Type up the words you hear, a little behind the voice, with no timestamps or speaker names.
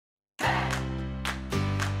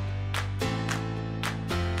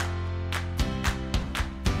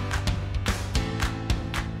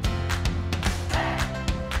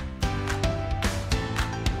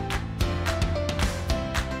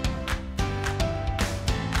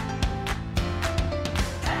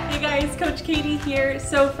guys, Coach Katie here.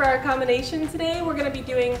 So for our combination today, we're going to be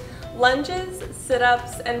doing lunges,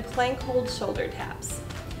 sit-ups, and plank hold shoulder taps.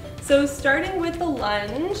 So starting with the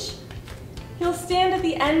lunge, you'll stand at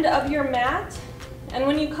the end of your mat, and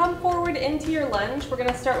when you come forward into your lunge, we're going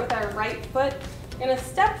to start with our right foot. You're going to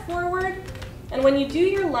step forward, and when you do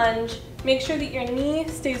your lunge, make sure that your knee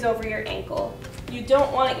stays over your ankle. You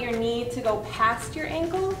don't want your knee to go past your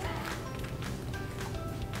ankle.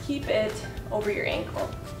 Keep it over your ankle.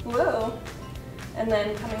 Whoa. And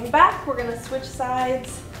then coming back, we're gonna switch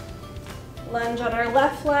sides. Lunge on our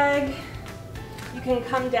left leg. You can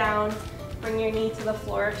come down, bring your knee to the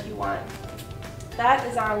floor if you want. That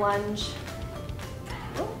is our lunge.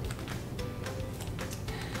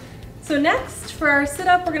 So next, for our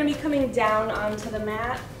sit-up, we're gonna be coming down onto the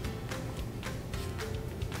mat.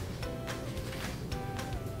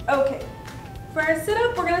 Okay, for our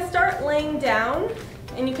sit-up, we're gonna start laying down,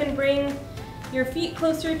 and you can bring your feet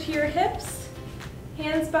closer to your hips,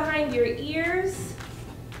 hands behind your ears,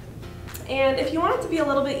 and if you want it to be a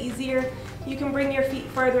little bit easier, you can bring your feet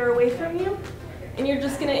farther away from you, and you're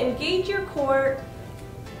just gonna engage your core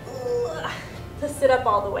to sit up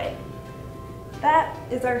all the way. That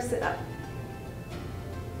is our sit-up.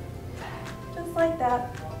 Just like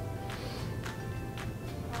that.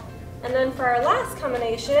 And then for our last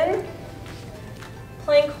combination,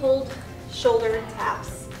 plank hold shoulder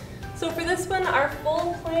taps. So for this one, our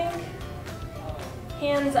full plank,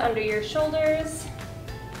 hands under your shoulders,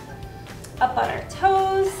 up on our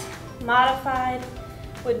toes. Modified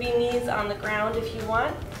would be knees on the ground if you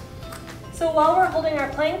want. So while we're holding our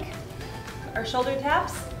plank, our shoulder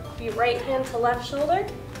taps, be right hand to left shoulder,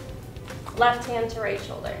 left hand to right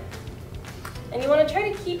shoulder. And you want to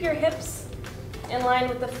try to keep your hips in line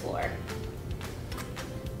with the floor.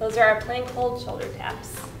 Those are our plank hold shoulder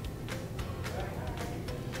taps.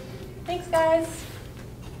 Thanks, guys.